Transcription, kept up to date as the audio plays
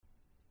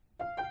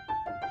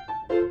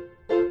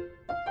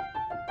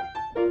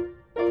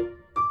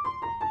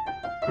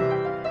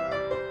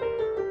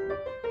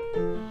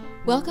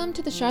Welcome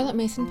to the Charlotte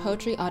Mason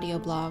Poetry audio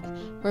blog,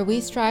 where we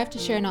strive to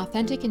share an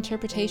authentic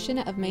interpretation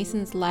of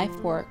Mason's life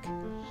work.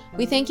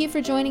 We thank you for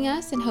joining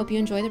us and hope you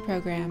enjoy the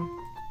program.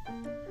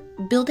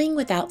 Building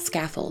Without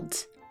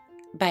Scaffolds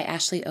by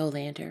Ashley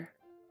Olander.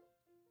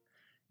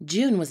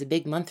 June was a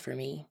big month for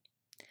me.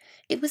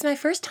 It was my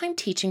first time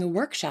teaching a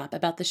workshop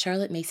about the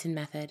Charlotte Mason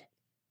method.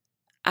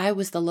 I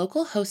was the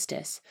local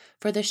hostess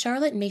for the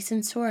Charlotte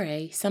Mason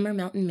Soiree Summer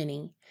Mountain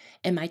Mini,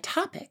 and my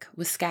topic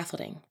was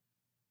scaffolding.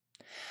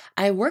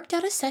 I worked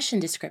out a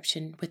session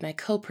description with my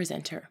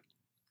co-presenter.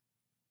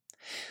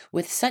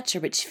 With such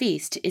a rich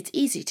feast, it's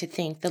easy to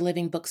think the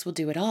living books will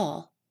do it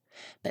all.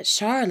 But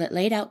Charlotte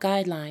laid out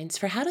guidelines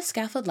for how to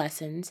scaffold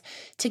lessons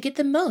to get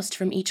the most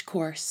from each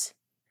course.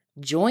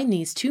 Join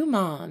these two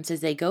moms as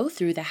they go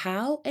through the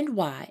how and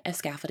why of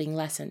scaffolding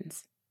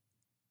lessons.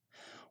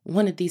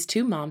 One of these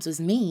two moms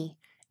was me,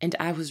 and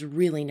I was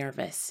really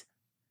nervous.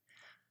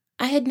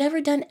 I had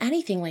never done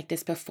anything like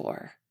this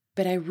before,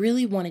 but I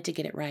really wanted to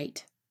get it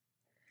right.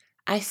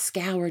 I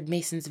scoured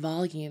Mason's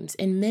volumes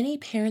and many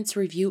parents'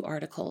 review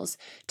articles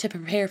to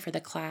prepare for the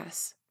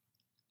class.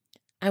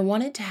 I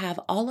wanted to have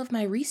all of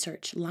my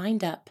research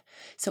lined up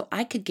so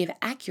I could give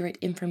accurate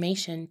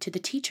information to the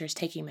teachers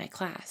taking my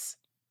class.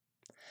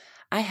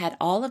 I had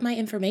all of my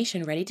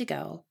information ready to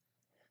go,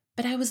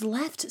 but I was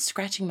left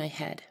scratching my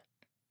head.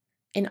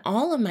 In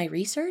all of my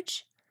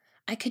research,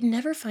 I could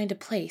never find a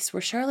place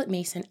where Charlotte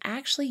Mason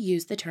actually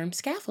used the term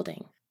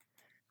scaffolding.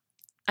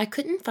 I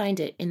couldn't find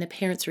it in the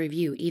parents'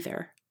 review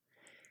either.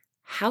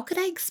 How could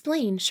I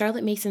explain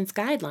Charlotte Mason's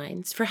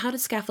guidelines for how to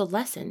scaffold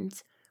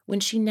lessons when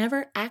she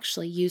never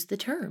actually used the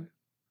term?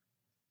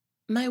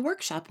 My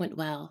workshop went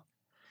well,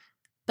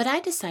 but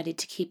I decided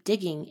to keep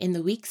digging in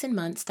the weeks and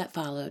months that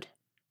followed.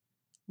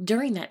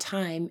 During that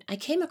time, I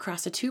came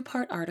across a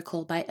 2-part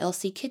article by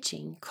Elsie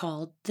Kitching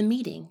called The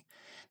Meeting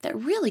that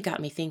really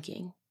got me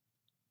thinking.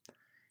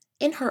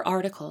 In her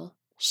article,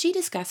 she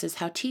discusses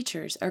how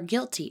teachers are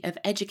guilty of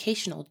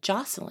educational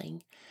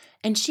jostling,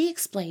 and she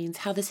explains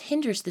how this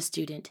hinders the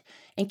student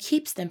and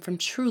keeps them from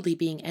truly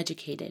being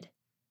educated.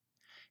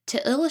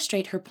 To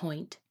illustrate her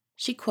point,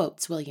 she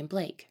quotes William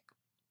Blake.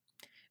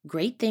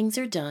 "Great things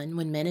are done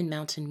when men and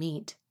mountain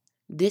meet.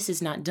 This is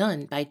not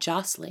done by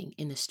jostling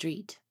in the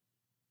street."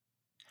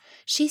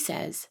 She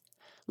says,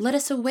 "Let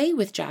us away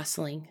with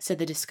jostling," said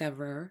the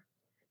discoverer.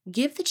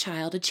 "Give the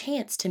child a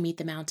chance to meet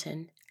the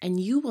mountain,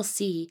 and you will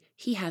see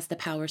he has the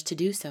powers to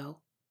do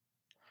so."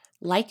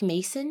 Like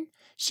Mason,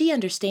 she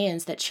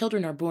understands that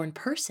children are born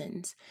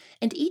persons,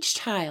 and each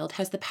child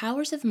has the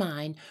powers of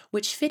mind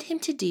which fit him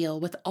to deal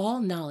with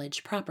all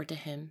knowledge proper to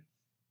him.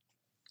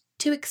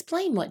 To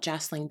explain what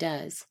jostling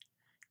does,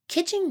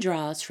 Kitching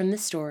draws from the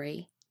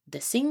story The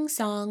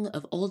Sing-Song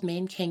of Old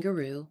Man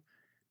Kangaroo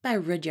by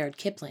Rudyard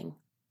Kipling.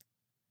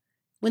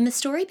 When the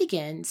story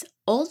begins,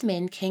 Old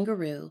Man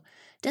Kangaroo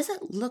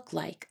doesn't look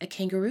like a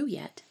kangaroo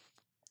yet.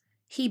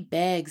 He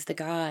begs the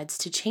gods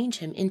to change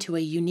him into a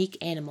unique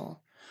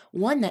animal,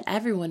 one that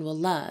everyone will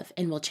love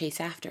and will chase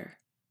after.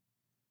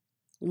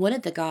 One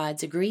of the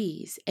gods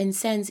agrees and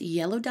sends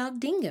Yellow Dog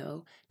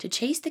Dingo to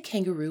chase the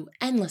kangaroo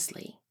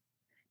endlessly,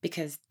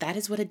 because that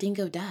is what a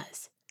dingo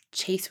does,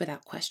 chase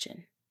without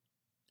question.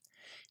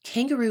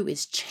 Kangaroo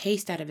is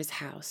chased out of his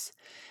house,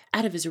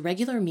 out of his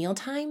regular meal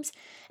times,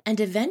 and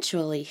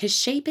eventually his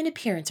shape and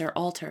appearance are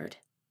altered.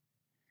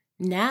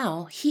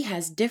 Now he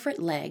has different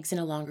legs and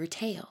a longer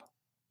tail.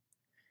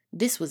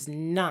 This was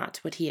not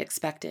what he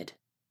expected.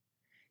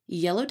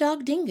 Yellow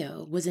Dog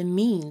Dingo was a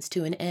means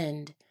to an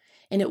end,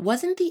 and it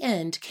wasn't the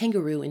end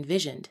Kangaroo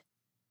envisioned.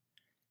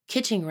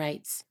 Kitching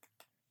writes,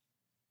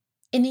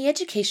 "In the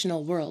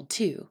educational world,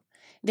 too,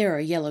 there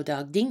are yellow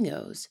dog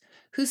dingoes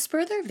who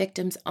spur their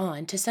victims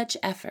on to such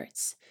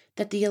efforts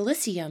that the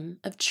Elysium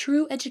of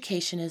true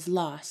education is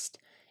lost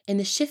in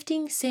the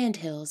shifting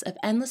sandhills of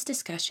endless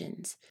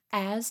discussions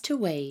as to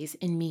ways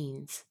and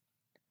means."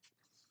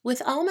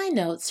 With all my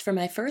notes from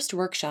my first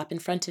workshop in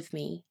front of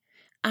me,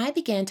 I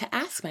began to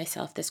ask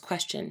myself this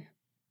question.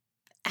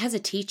 As a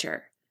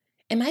teacher,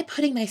 am I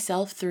putting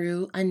myself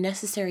through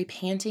unnecessary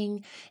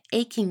panting,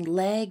 aching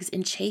legs,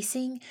 and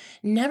chasing,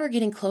 never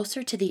getting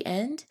closer to the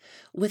end,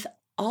 with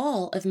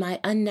all of my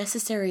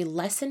unnecessary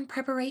lesson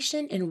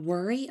preparation and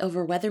worry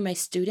over whether my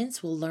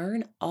students will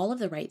learn all of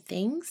the right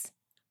things?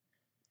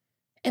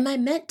 Am I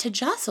meant to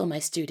jostle my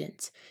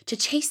students, to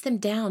chase them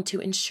down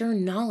to ensure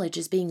knowledge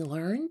is being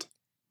learned?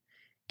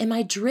 Am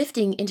I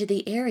drifting into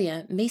the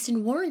area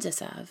Mason warns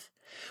us of,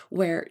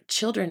 where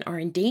children are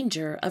in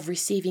danger of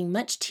receiving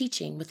much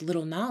teaching with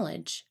little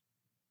knowledge?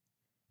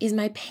 Is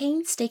my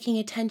painstaking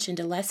attention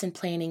to lesson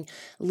planning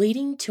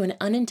leading to an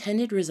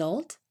unintended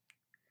result?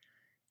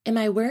 Am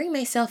I wearing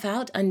myself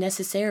out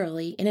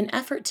unnecessarily in an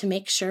effort to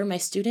make sure my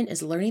student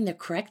is learning the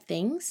correct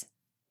things?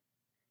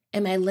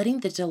 Am I letting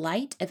the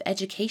delight of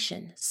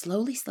education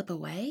slowly slip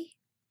away?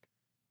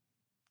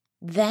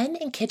 Then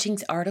in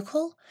Kitching's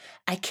article,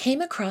 I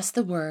came across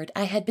the word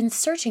I had been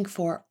searching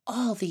for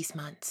all these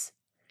months: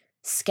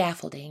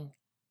 scaffolding.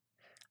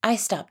 I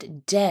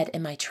stopped dead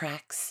in my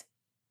tracks.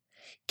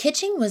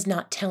 Kitching was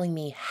not telling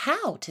me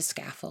how to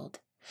scaffold.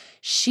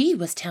 She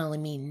was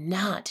telling me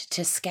not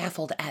to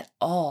scaffold at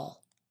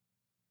all.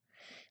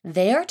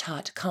 They are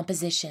taught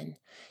composition,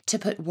 to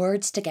put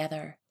words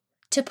together,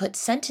 to put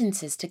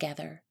sentences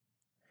together,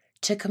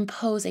 to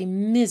compose a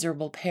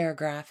miserable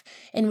paragraph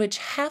in which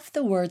half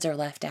the words are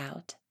left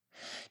out,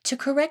 to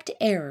correct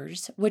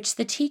errors which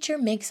the teacher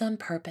makes on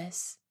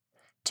purpose,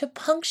 to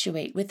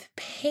punctuate with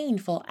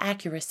painful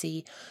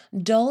accuracy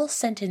dull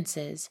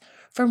sentences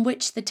from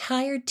which the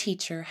tired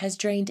teacher has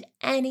drained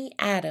any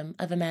atom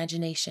of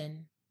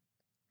imagination.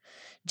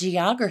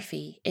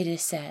 Geography, it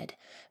is said,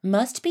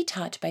 must be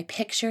taught by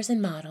pictures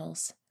and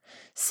models,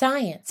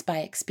 science by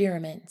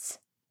experiments.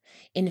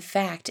 In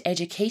fact,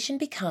 education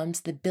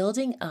becomes the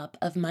building up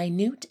of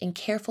minute and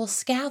careful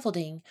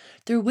scaffolding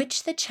through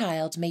which the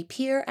child may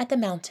peer at the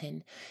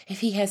mountain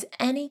if he has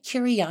any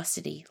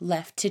curiosity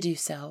left to do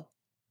so.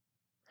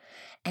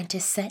 And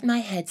to set my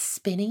head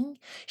spinning,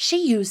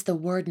 she used the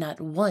word not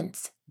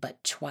once,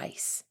 but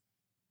twice.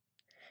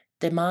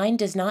 The mind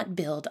does not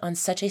build on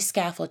such a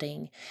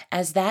scaffolding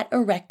as that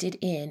erected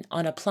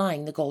on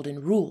applying the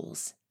golden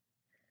rules.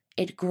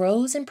 It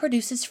grows and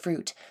produces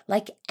fruit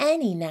like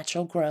any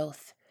natural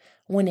growth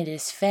when it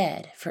is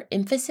fed for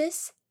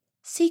emphasis,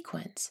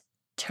 sequence,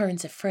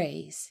 turns of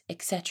phrase,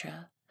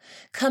 etc.,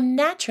 come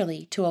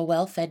naturally to a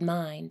well-fed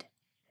mind.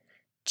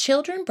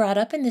 Children brought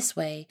up in this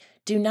way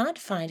do not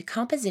find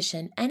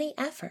composition any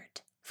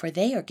effort, for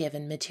they are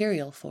given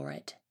material for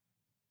it.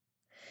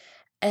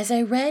 As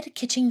I read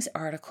Kitching's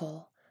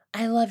article,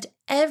 I loved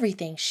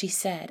everything she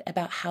said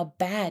about how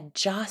bad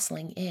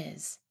jostling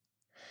is.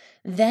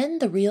 Then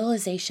the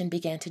realization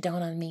began to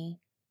dawn on me.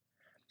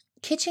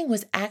 Kitching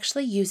was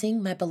actually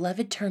using my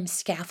beloved term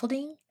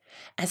scaffolding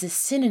as a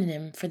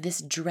synonym for this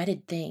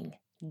dreaded thing,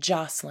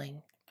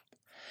 jostling.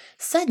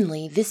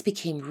 Suddenly, this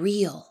became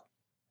real.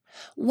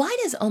 Why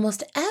does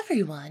almost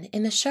everyone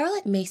in the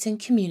Charlotte Mason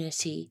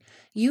community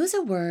use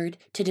a word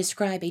to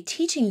describe a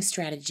teaching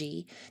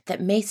strategy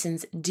that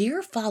Mason's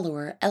dear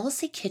follower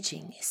Elsie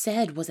Kitching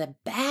said was a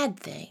bad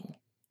thing?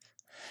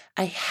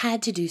 I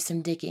had to do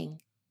some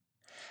digging.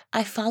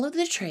 I followed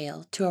the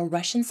trail to a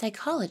Russian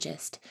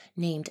psychologist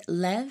named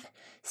Lev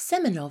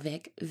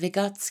Semenovich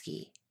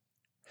Vygotsky.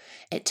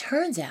 It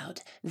turns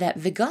out that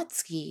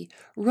Vygotsky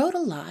wrote a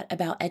lot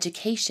about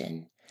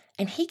education,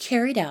 and he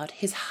carried out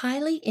his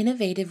highly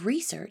innovative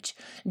research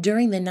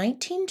during the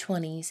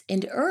 1920s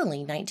and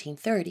early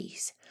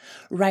 1930s,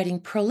 writing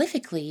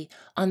prolifically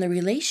on the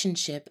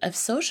relationship of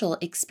social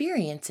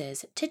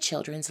experiences to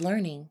children's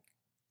learning.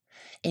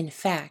 In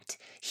fact,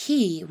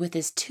 he, with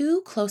his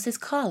two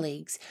closest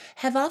colleagues,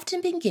 have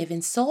often been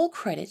given sole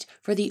credit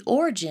for the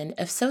origin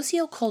of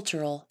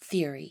sociocultural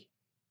theory.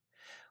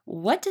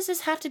 What does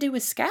this have to do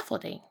with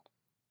scaffolding?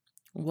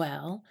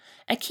 Well,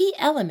 a key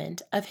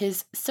element of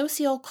his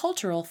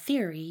sociocultural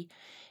theory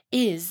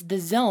is the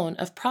zone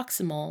of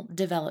proximal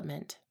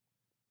development.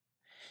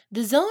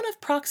 The zone of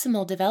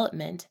proximal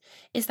development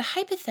is the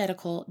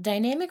hypothetical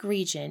dynamic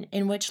region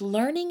in which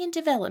learning and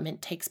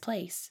development takes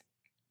place.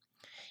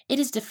 It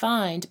is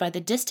defined by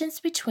the distance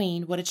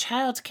between what a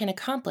child can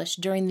accomplish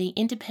during the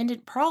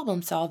independent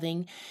problem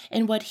solving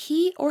and what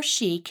he or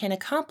she can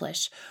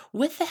accomplish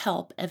with the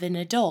help of an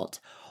adult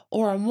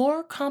or a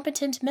more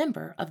competent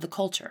member of the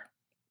culture.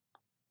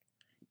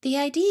 The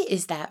idea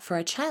is that for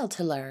a child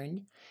to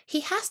learn,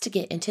 he has to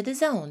get into the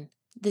zone,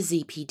 the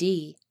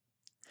ZPD.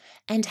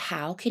 And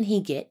how can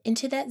he get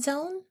into that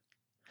zone?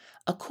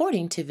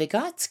 According to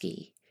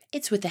Vygotsky,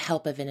 it's with the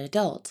help of an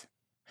adult.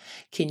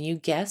 Can you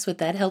guess what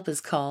that help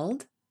is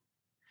called?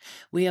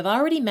 We have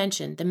already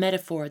mentioned the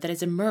metaphor that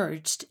has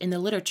emerged in the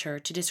literature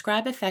to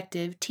describe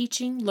effective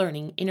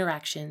teaching-learning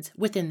interactions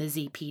within the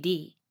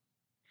ZPD.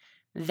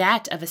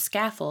 That of a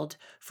scaffold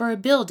for a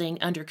building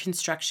under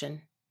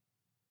construction.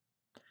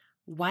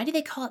 Why do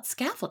they call it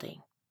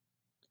scaffolding?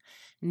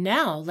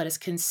 Now let us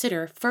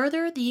consider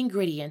further the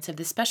ingredients of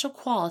the special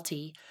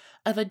quality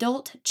of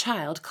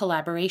adult-child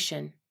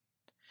collaboration.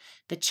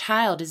 The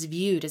child is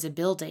viewed as a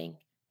building,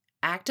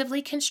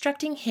 actively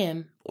constructing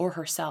him or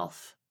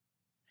herself.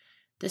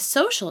 The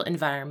social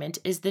environment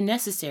is the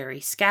necessary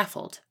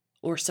scaffold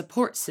or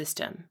support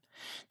system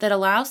that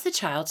allows the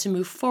child to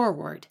move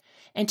forward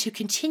and to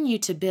continue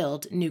to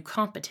build new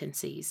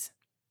competencies.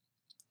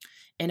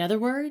 In other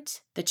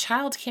words, the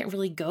child can't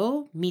really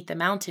go meet the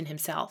mountain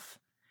himself.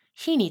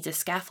 He needs a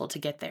scaffold to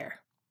get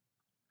there.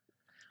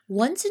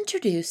 Once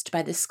introduced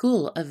by the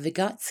school of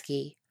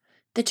Vygotsky,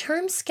 the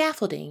term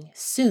scaffolding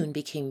soon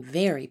became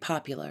very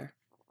popular.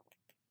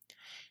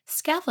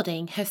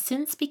 Scaffolding has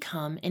since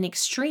become an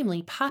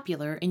extremely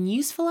popular and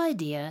useful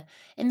idea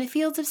in the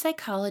fields of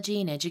psychology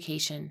and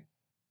education.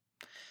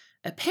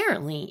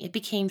 Apparently, it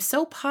became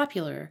so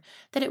popular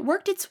that it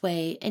worked its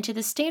way into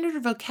the standard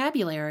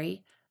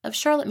vocabulary of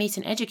Charlotte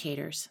Mason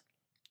educators.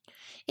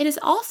 It is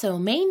also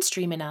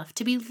mainstream enough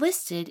to be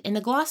listed in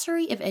the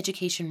Glossary of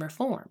Education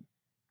Reform.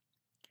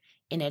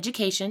 In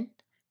education,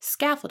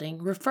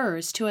 scaffolding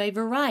refers to a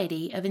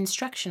variety of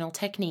instructional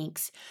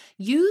techniques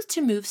used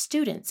to move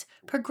students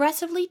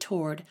progressively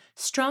toward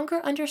stronger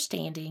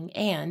understanding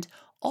and,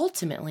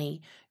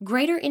 ultimately,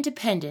 greater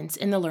independence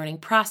in the learning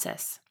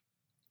process.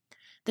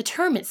 The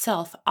term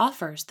itself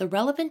offers the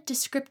relevant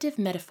descriptive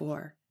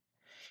metaphor.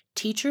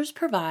 Teachers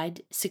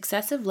provide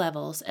successive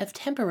levels of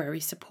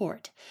temporary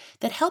support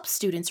that help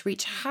students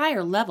reach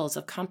higher levels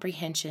of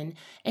comprehension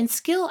and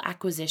skill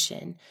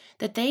acquisition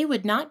that they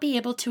would not be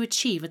able to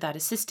achieve without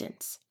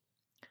assistance.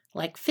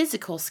 Like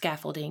physical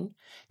scaffolding,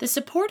 the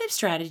supportive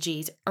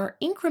strategies are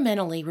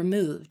incrementally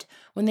removed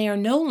when they are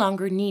no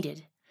longer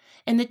needed,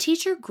 and the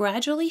teacher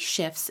gradually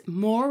shifts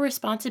more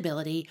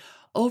responsibility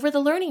over the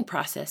learning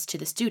process to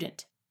the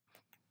student.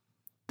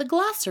 The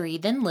glossary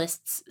then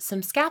lists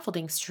some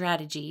scaffolding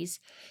strategies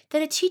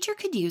that a teacher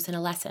could use in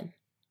a lesson.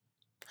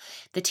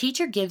 The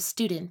teacher gives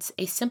students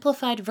a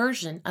simplified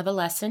version of a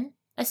lesson,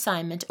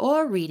 assignment,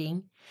 or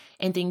reading,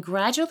 and then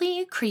gradually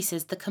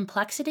increases the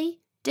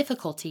complexity,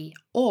 difficulty,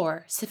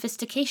 or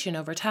sophistication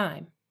over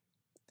time.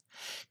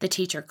 The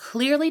teacher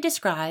clearly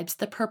describes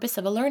the purpose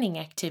of a learning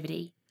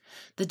activity,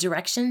 the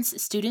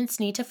directions students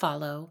need to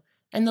follow,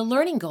 and the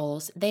learning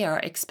goals they are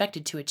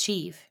expected to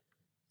achieve.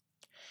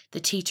 The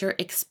teacher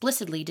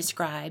explicitly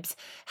describes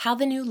how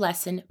the new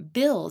lesson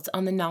builds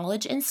on the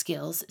knowledge and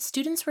skills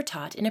students were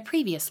taught in a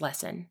previous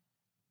lesson.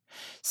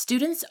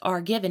 Students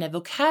are given a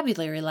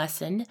vocabulary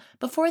lesson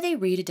before they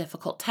read a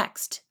difficult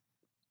text.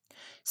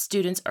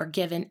 Students are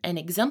given an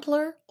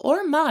exemplar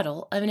or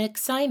model of an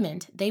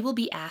assignment they will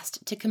be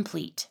asked to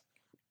complete.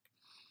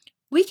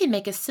 We can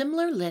make a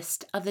similar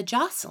list of the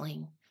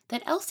jostling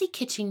that Elsie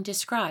Kitching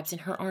describes in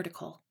her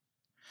article.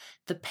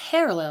 The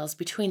parallels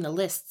between the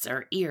lists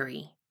are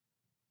eerie.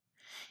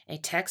 A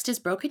text is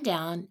broken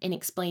down and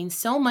explains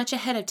so much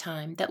ahead of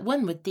time that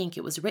one would think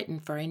it was written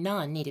for a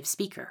non-native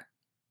speaker.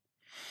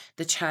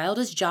 The child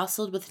is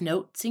jostled with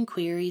notes and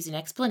queries and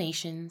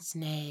explanations,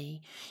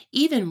 nay,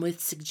 even with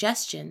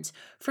suggestions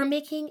for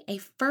making a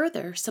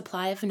further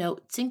supply of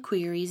notes and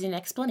queries and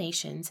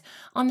explanations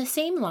on the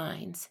same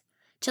lines,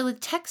 till the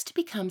text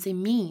becomes a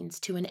means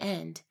to an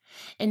end,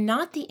 and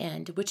not the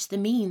end which the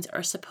means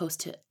are supposed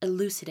to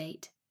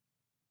elucidate.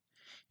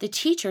 The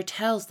teacher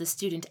tells the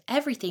student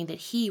everything that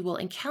he will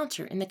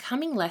encounter in the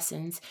coming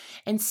lessons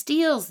and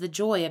steals the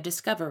joy of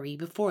discovery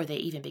before they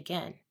even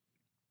begin.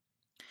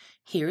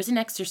 Here is an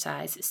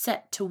exercise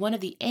set to one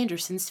of the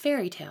Anderson's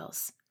fairy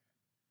tales.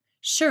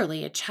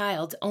 Surely a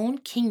child's own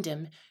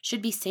kingdom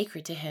should be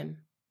sacred to him.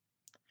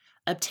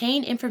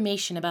 Obtain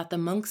information about the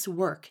monk's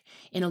work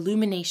in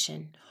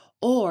illumination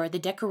or the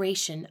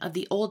decoration of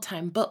the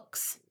old-time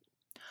books.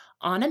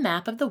 On a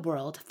map of the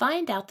world,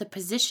 find out the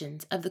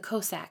positions of the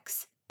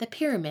Cossacks, the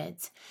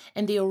pyramids,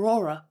 and the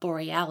aurora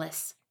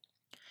borealis.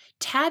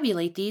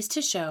 Tabulate these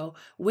to show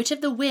which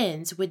of the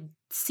winds would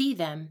see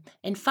them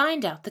and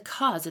find out the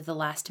cause of the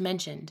last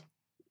mentioned.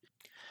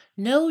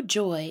 No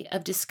joy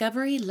of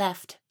discovery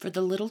left for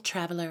the little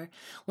traveler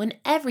when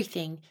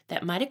everything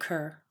that might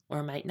occur,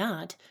 or might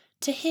not,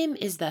 to him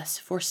is thus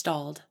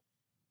forestalled.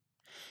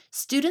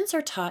 Students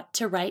are taught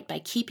to write by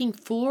keeping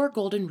 4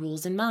 golden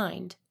rules in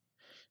mind.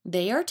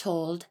 They are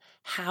told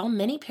how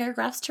many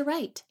paragraphs to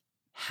write,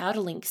 how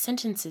to link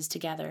sentences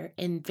together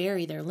and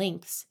vary their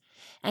lengths,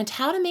 and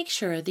how to make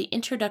sure the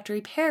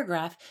introductory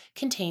paragraph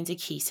contains a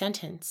key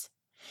sentence.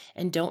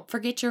 And don't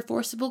forget your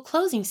forcible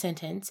closing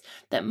sentence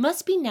that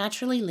must be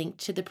naturally linked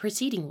to the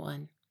preceding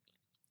one.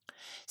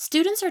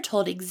 Students are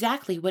told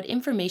exactly what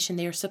information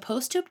they are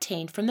supposed to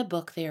obtain from the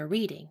book they are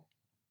reading.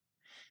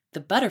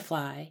 The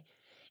butterfly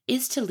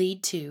is to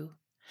lead to.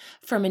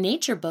 From a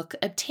nature book,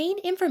 obtain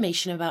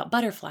information about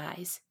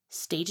butterflies,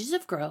 stages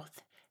of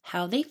growth,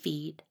 how they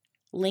feed,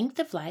 length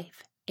of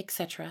life,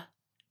 etc.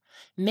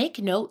 Make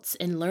notes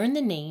and learn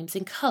the names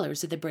and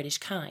colors of the British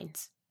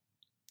kinds.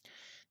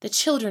 The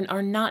children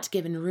are not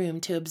given room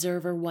to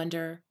observe or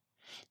wonder.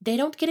 They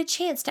don't get a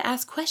chance to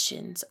ask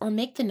questions or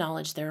make the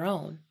knowledge their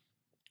own.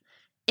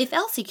 If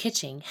Elsie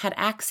Kitching had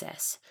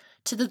access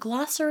to the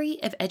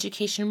glossary of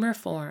education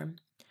reform,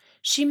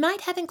 she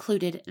might have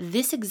included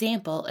this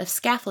example of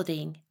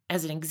scaffolding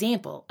as an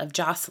example of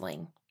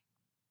jostling.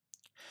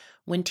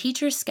 When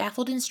teachers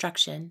scaffold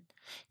instruction,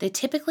 they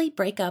typically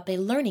break up a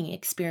learning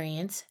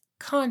experience,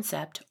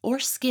 concept, or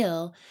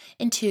skill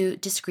into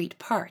discrete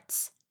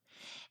parts,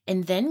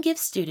 and then give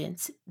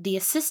students the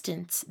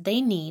assistance they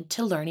need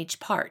to learn each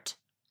part.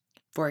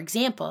 For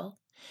example,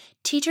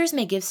 teachers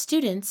may give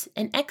students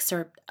an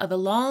excerpt of a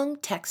long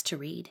text to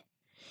read,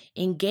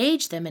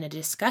 engage them in a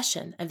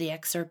discussion of the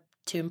excerpt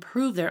to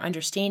improve their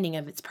understanding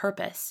of its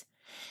purpose,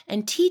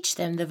 and teach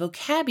them the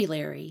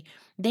vocabulary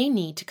they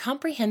need to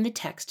comprehend the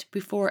text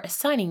before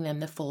assigning them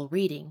the full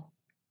reading.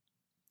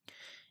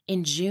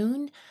 In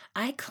June,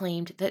 I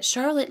claimed that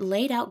Charlotte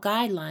laid out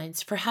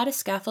guidelines for how to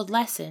scaffold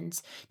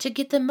lessons to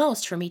get the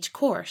most from each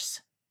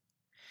course.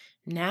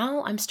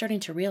 Now I'm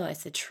starting to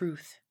realize the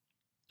truth.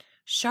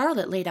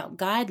 Charlotte laid out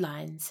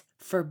guidelines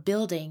for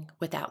building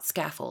without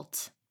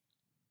scaffolds.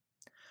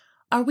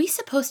 Are we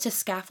supposed to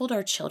scaffold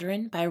our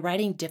children by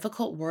writing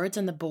difficult words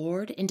on the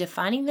board and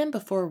defining them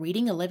before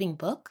reading a living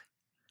book?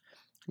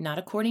 Not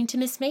according to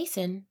Miss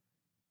Mason.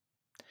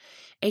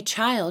 A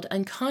child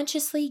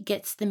unconsciously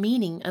gets the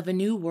meaning of a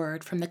new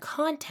word from the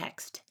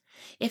context,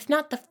 if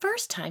not the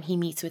first time he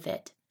meets with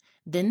it,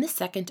 then the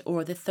second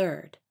or the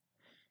third.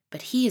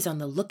 But he is on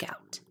the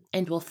lookout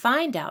and will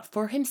find out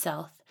for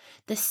himself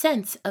the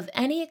sense of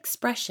any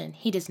expression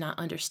he does not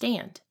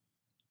understand.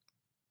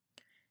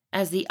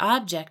 As the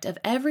object of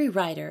every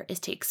writer is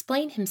to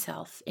explain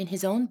himself in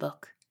his own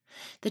book,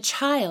 the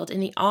child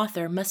and the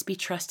author must be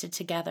trusted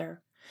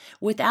together,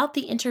 without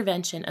the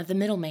intervention of the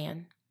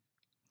middleman.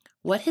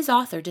 What his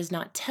author does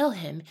not tell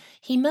him,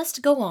 he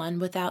must go on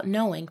without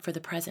knowing for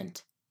the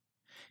present.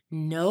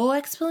 No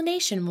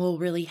explanation will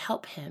really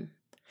help him.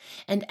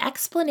 An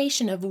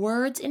explanation of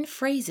words and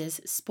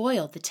phrases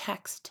spoil the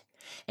text,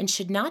 and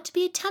should not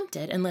be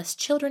attempted unless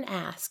children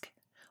ask,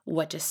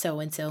 "What does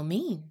so-and-so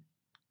mean?"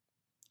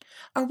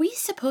 Are we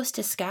supposed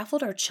to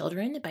scaffold our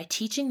children by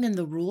teaching them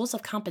the rules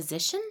of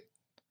composition?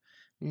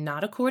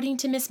 Not according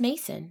to Miss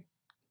Mason.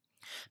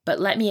 But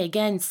let me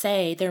again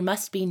say there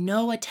must be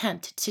no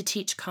attempt to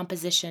teach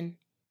composition.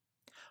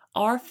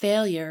 Our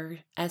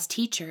failure as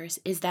teachers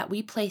is that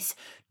we place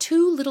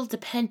too little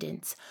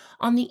dependence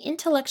on the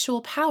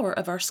intellectual power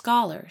of our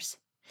scholars,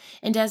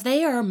 and as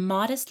they are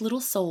modest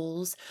little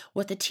souls,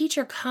 what the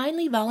teacher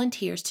kindly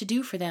volunteers to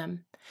do for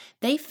them,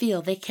 they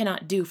feel they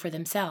cannot do for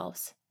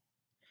themselves.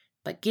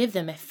 But give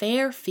them a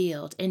fair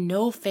field and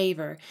no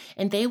favor,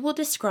 and they will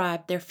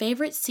describe their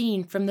favorite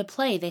scene from the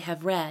play they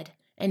have read,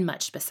 and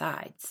much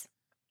besides.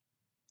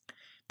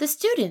 The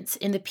students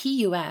in the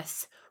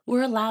PUS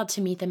were allowed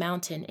to meet the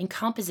mountain in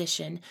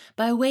composition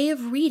by way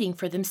of reading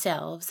for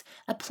themselves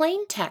a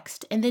plain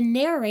text and then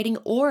narrating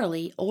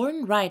orally or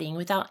in writing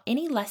without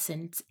any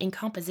lessons in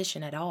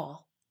composition at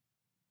all.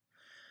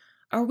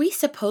 Are we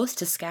supposed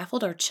to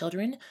scaffold our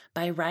children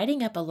by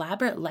writing up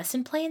elaborate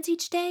lesson plans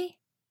each day?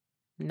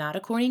 Not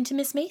according to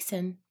Miss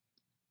Mason.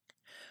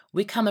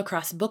 We come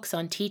across books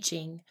on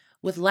teaching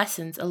with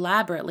lessons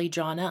elaborately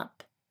drawn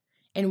up,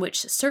 in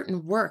which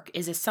certain work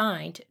is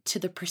assigned to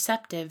the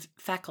perceptive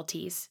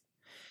faculties,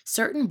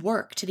 certain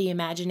work to the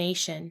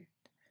imagination,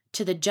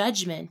 to the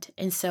judgment,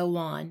 and so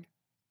on.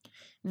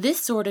 This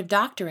sort of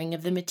doctoring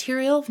of the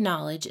material of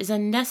knowledge is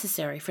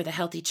unnecessary for the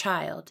healthy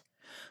child,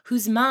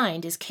 whose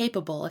mind is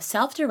capable of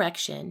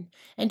self-direction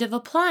and of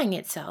applying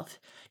itself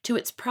to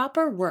its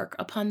proper work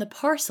upon the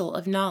parcel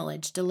of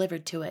knowledge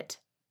delivered to it.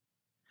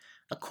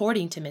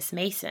 According to Miss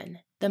Mason,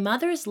 the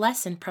mother's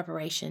lesson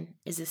preparation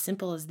is as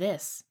simple as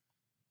this.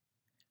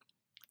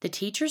 The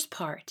teacher's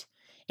part,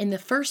 in the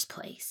first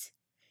place,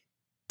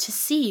 to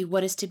see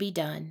what is to be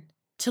done,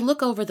 to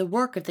look over the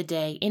work of the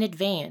day in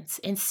advance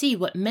and see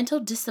what mental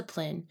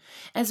discipline,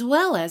 as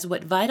well as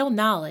what vital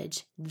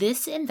knowledge,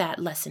 this and that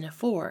lesson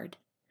afford,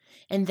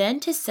 and then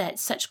to set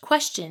such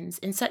questions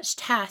and such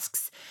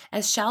tasks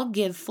as shall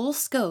give full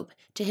scope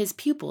to his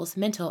pupil's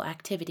mental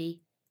activity.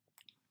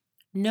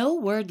 No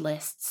word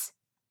lists,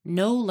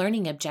 no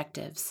learning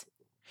objectives.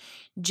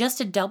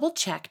 Just a double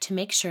check to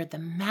make sure the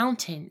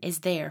mountain is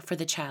there for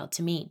the child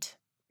to meet.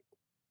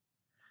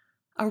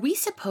 Are we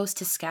supposed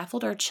to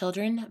scaffold our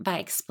children by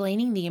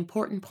explaining the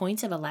important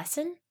points of a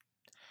lesson?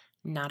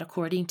 Not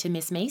according to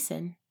Miss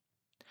Mason.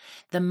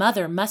 The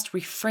mother must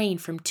refrain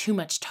from too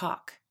much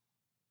talk.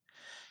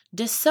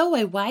 Does so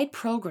a wide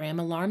program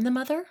alarm the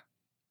mother?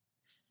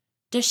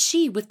 Does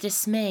she with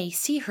dismay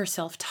see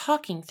herself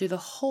talking through the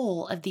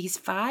whole of these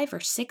 5 or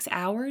 6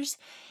 hours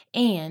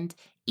and,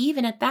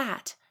 even at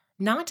that,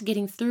 not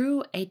getting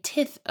through a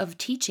tithe of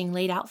teaching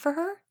laid out for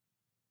her?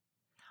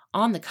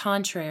 On the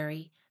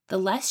contrary, the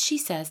less she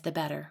says, the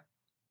better.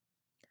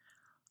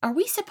 Are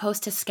we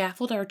supposed to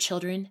scaffold our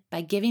children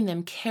by giving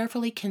them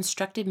carefully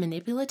constructed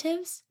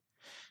manipulatives?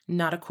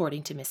 Not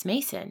according to Miss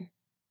Mason.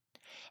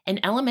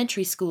 In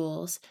elementary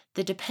schools,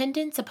 the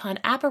dependence upon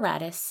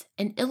apparatus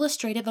and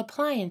illustrative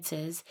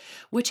appliances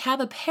which have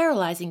a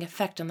paralyzing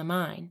effect on the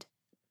mind.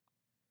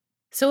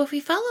 So if we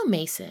follow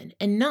Mason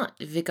and not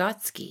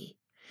Vygotsky,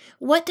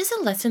 what does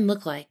a lesson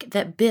look like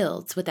that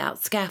builds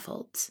without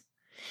scaffolds?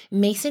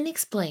 Mason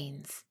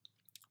explains,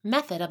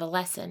 method of a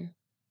lesson.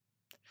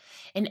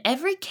 In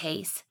every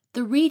case,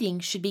 the reading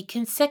should be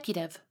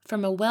consecutive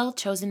from a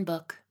well-chosen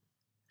book.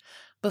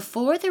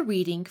 Before the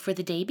reading for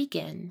the day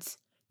begins,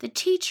 the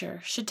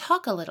teacher should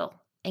talk a little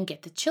and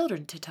get the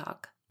children to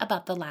talk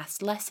about the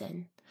last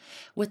lesson,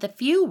 with a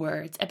few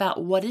words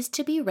about what is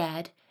to be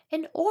read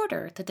in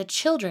order that the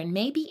children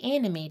may be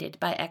animated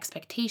by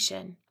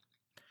expectation.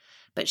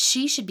 But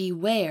she should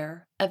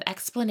beware of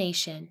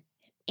explanation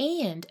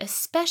and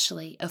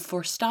especially of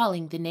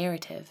forestalling the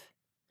narrative.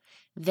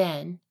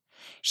 Then,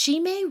 she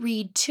may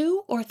read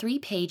 2 or 3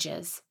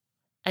 pages,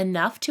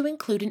 enough to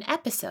include an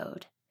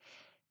episode.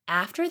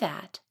 After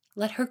that,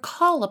 let her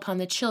call upon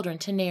the children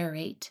to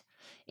narrate,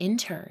 in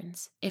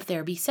turns, if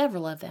there be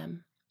several of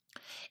them.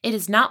 It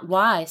is not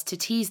wise to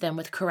tease them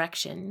with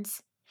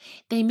corrections.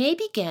 They may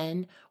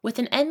begin with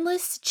an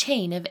endless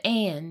chain of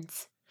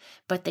ands,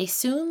 but they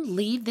soon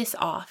leave this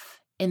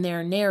off, and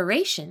their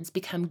narrations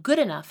become good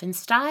enough in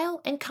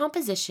style and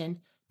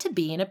composition to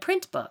be in a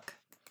print book.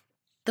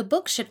 The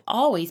book should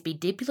always be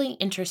deeply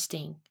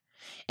interesting,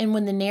 and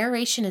when the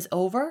narration is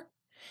over,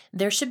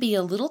 There should be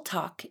a little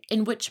talk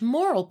in which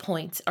moral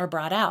points are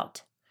brought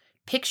out,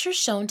 pictures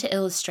shown to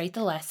illustrate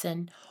the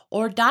lesson,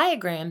 or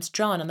diagrams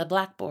drawn on the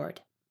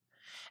blackboard.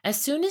 As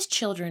soon as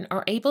children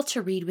are able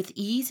to read with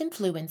ease and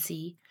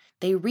fluency,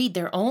 they read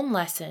their own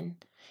lesson,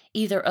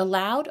 either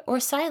aloud or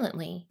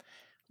silently,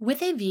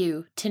 with a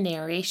view to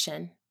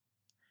narration.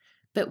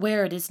 But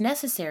where it is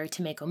necessary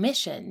to make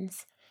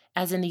omissions,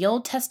 as in the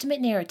Old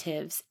Testament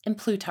narratives in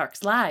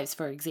Plutarch's Lives,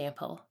 for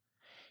example,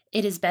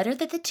 it is better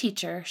that the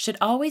teacher should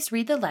always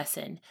read the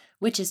lesson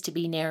which is to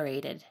be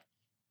narrated.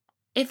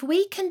 If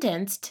we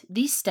condensed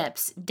these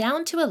steps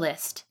down to a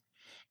list,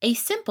 a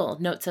simple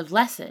notes of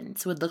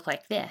lessons would look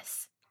like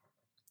this.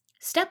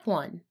 Step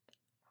 1.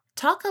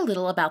 Talk a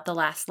little about the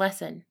last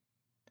lesson.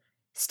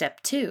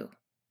 Step 2.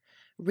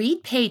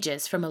 Read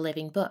pages from a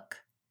living book.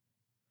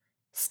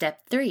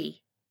 Step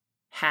 3.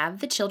 Have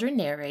the children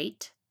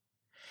narrate.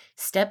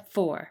 Step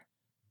 4.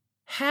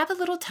 Have a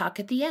little talk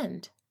at the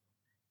end.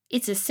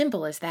 It's as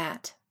simple as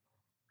that.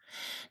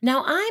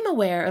 Now, I'm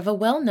aware of a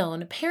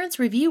well-known Parents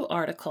Review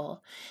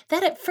article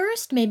that at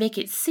first may make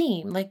it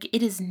seem like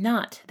it is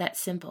not that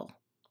simple.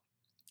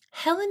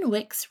 Helen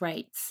Wicks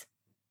writes,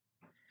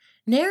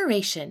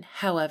 narration,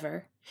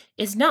 however,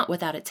 is not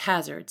without its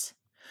hazards.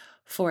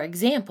 For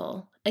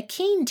example, a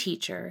keen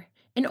teacher,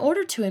 in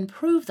order to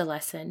improve the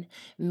lesson,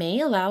 may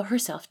allow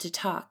herself to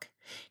talk,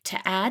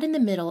 to add in the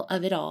middle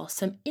of it all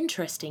some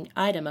interesting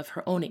item of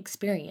her own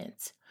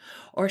experience,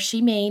 or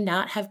she may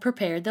not have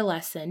prepared the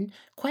lesson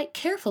quite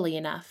carefully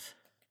enough.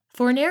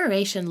 For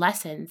narration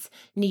lessons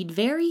need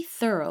very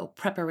thorough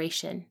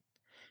preparation,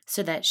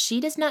 so that she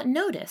does not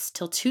notice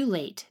till too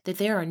late that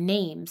there are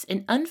names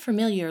and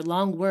unfamiliar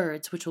long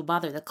words which will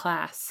bother the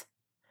class.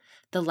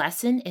 The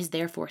lesson is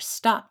therefore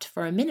stopped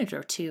for a minute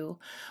or two,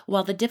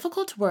 while the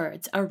difficult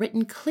words are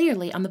written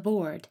clearly on the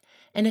board,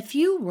 and a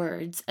few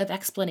words of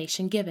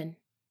explanation given.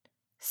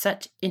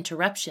 Such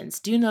interruptions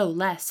do no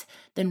less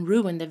than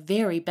ruin the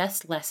very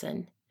best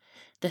lesson.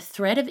 The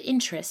thread of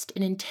interest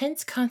and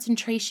intense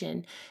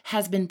concentration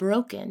has been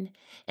broken,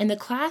 and the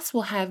class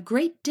will have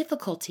great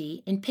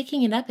difficulty in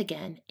picking it up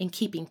again and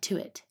keeping to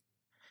it.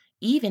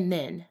 Even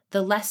then,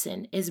 the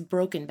lesson is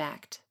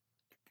broken-backed.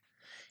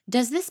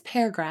 Does this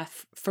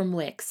paragraph from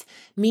Wicks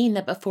mean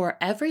that before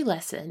every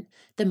lesson,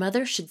 the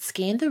mother should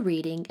scan the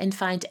reading and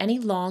find any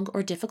long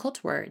or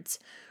difficult words,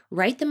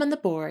 write them on the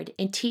board,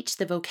 and teach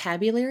the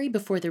vocabulary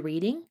before the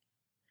reading?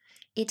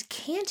 It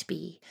can't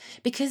be,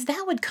 because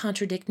that would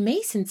contradict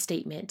Mason's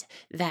statement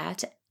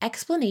that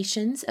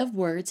explanations of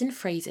words and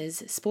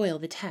phrases spoil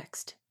the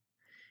text.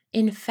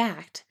 In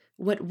fact,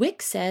 what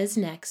Wicks says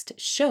next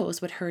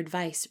shows what her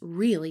advice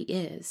really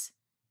is.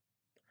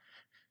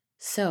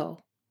 So,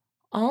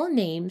 all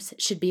names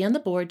should be on the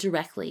board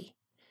directly.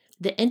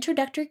 The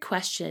introductory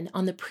question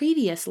on the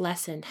previous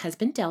lesson has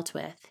been dealt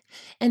with,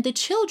 and the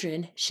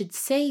children should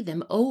say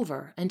them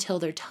over until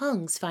their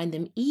tongues find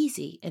them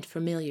easy and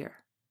familiar.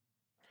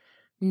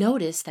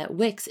 Notice that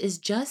Wicks is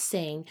just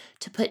saying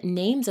to put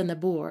names on the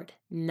board,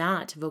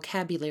 not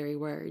vocabulary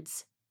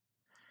words.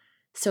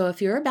 So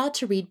if you're about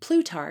to read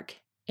Plutarch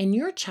and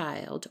your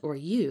child, or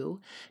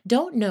you,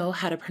 don't know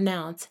how to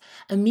pronounce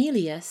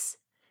Aemilius,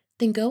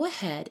 then go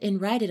ahead and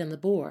write it on the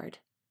board.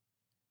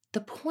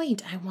 The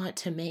point I want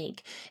to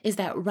make is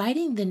that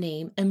writing the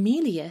name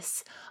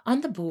Aemilius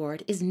on the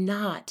board is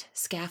not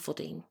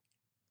scaffolding.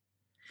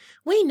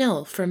 We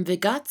know from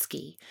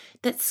Vygotsky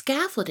that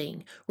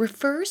scaffolding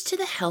refers to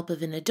the help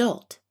of an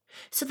adult,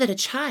 so that a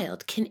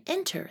child can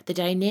enter the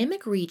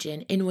dynamic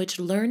region in which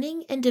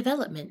learning and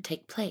development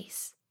take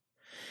place.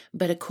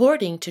 But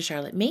according to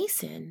Charlotte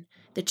Mason,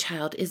 the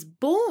child is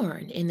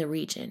born in the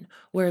region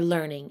where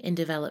learning and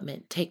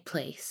development take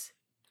place.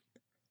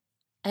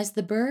 As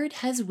the bird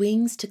has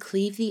wings to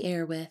cleave the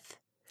air with,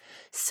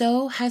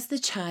 so has the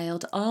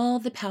child all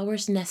the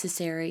powers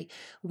necessary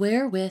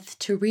wherewith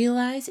to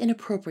realize and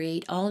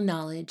appropriate all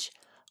knowledge,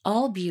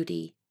 all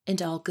beauty,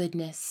 and all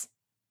goodness.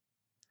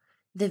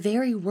 The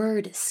very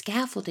word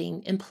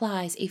scaffolding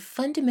implies a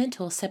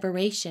fundamental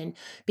separation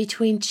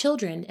between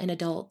children and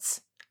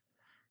adults.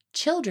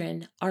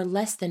 Children are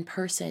less than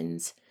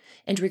persons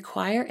and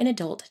require an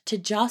adult to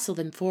jostle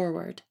them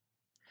forward.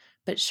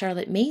 But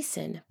Charlotte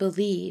Mason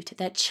believed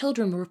that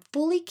children were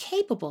fully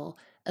capable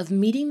of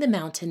meeting the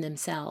mountain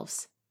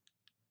themselves.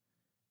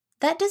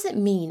 That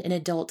doesn't mean an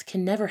adult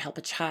can never help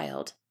a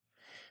child,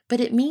 but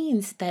it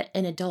means that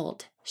an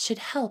adult should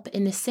help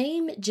in the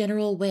same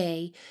general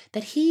way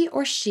that he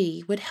or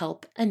she would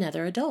help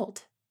another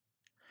adult.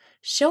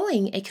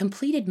 Showing a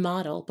completed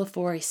model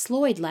before a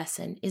Sloyd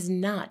lesson is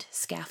not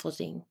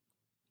scaffolding.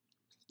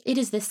 It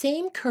is the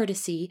same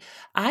courtesy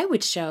I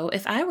would show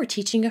if I were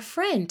teaching a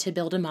friend to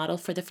build a model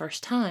for the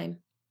first time.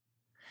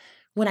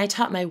 When I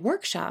taught my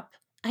workshop,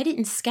 I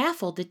didn't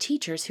scaffold the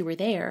teachers who were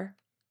there.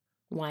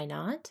 Why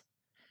not?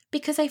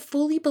 Because I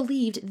fully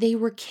believed they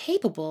were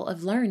capable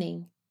of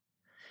learning.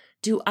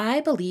 Do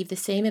I believe the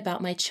same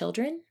about my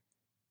children?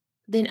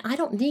 Then I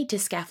don't need to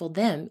scaffold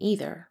them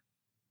either.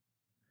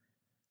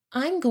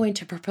 I'm going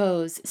to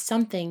propose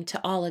something to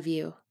all of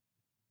you.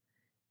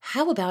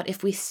 How about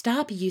if we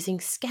stop using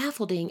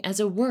scaffolding as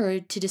a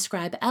word to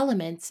describe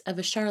elements of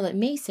a Charlotte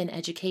Mason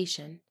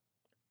education?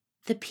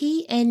 The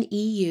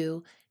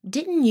PNEU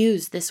didn't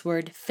use this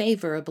word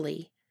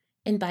favorably,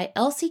 and by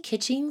Elsie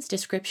Kitching's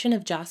description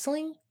of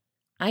jostling,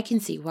 I can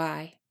see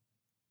why.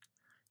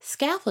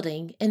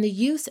 Scaffolding and the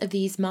use of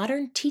these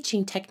modern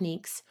teaching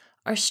techniques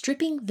are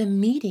stripping the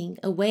meeting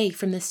away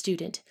from the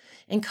student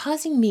and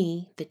causing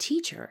me, the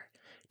teacher,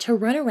 to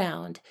run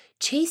around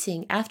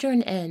chasing after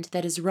an end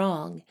that is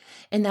wrong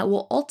and that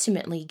will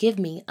ultimately give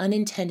me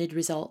unintended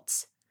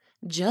results,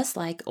 just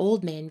like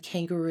Old Man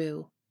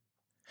Kangaroo.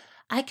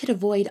 I could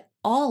avoid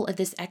all of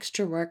this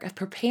extra work of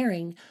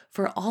preparing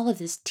for all of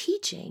this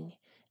teaching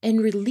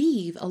and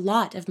relieve a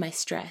lot of my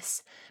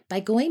stress by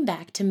going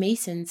back to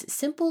Mason's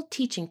simple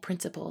teaching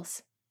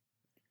principles.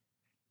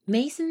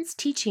 Mason's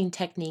teaching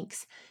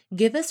techniques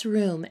give us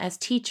room as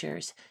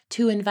teachers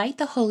to invite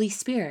the Holy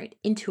Spirit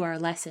into our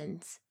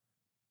lessons.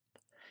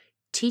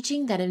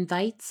 Teaching that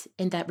invites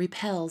and that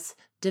repels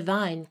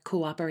divine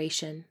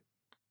cooperation.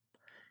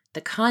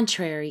 The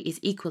contrary is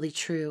equally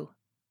true.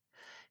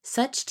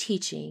 Such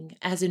teaching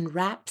as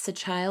enwraps a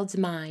child's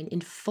mind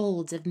in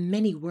folds of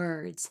many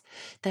words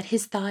that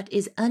his thought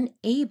is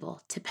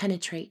unable to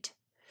penetrate,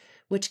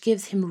 which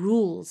gives him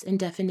rules and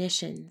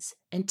definitions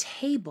and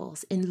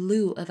tables in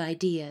lieu of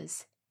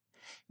ideas.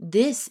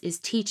 This is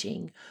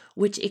teaching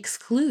which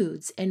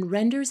excludes and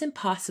renders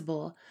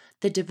impossible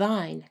the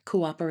divine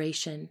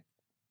cooperation.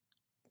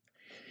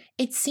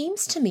 It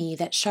seems to me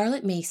that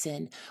Charlotte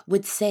Mason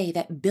would say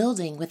that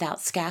building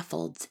without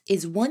scaffolds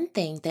is one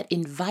thing that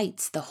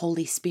invites the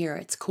Holy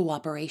Spirit's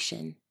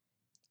cooperation.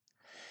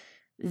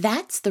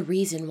 That's the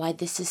reason why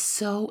this is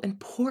so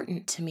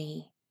important to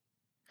me.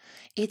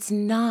 It's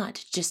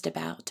not just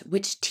about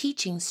which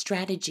teaching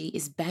strategy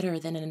is better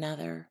than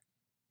another.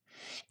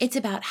 It's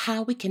about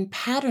how we can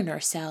pattern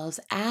ourselves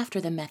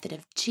after the method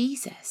of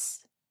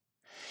Jesus.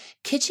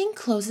 Kitching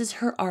closes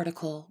her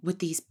article with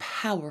these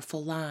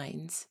powerful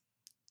lines.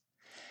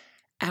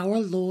 Our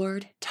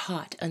Lord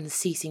taught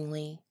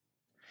unceasingly.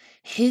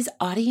 His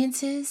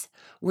audiences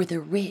were the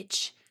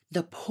rich,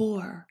 the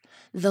poor,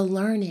 the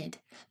learned,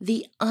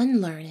 the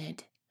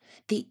unlearned,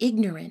 the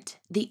ignorant,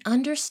 the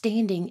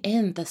understanding,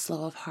 and the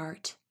slow of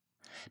heart.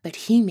 But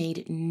he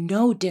made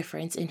no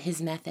difference in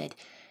his method,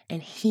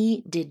 and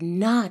he did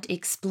not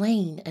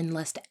explain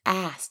unless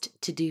asked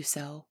to do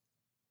so.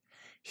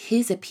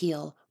 His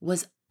appeal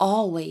was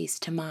always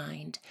to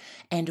mind,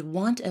 and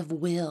want of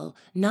will,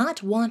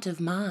 not want of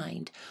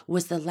mind,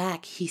 was the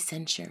lack he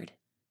censured.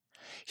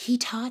 He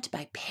taught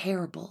by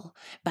parable,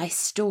 by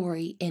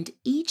story, and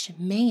each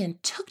man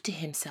took to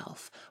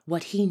himself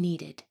what he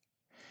needed.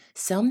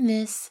 Some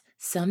this,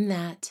 some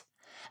that,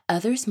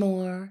 others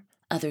more,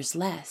 others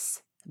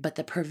less, but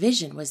the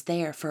provision was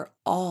there for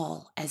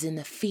all, as in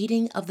the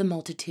feeding of the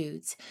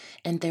multitudes,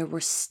 and there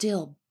were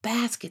still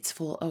baskets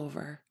full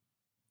over.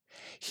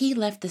 He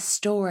left the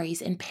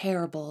stories and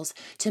parables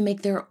to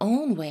make their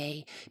own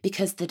way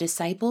because the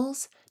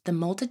disciples, the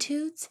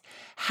multitudes,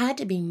 had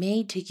to be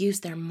made to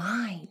use their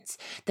minds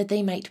that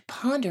they might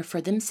ponder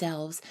for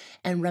themselves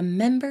and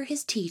remember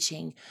his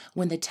teaching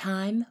when the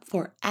time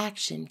for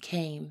action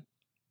came.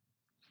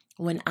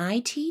 When I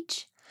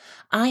teach,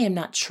 I am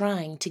not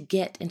trying to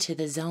get into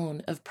the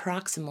zone of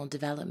proximal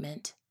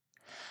development.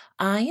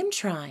 I am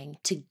trying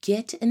to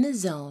get in the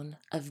zone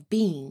of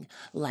being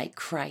like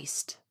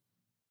Christ.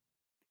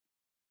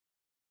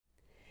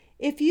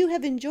 If you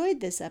have enjoyed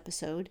this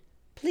episode,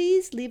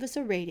 please leave us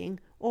a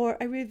rating or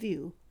a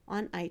review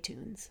on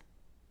iTunes.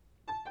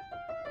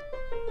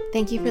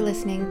 Thank you for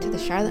listening to the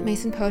Charlotte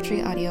Mason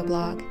Poetry audio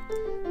blog.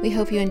 We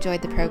hope you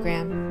enjoyed the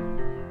program.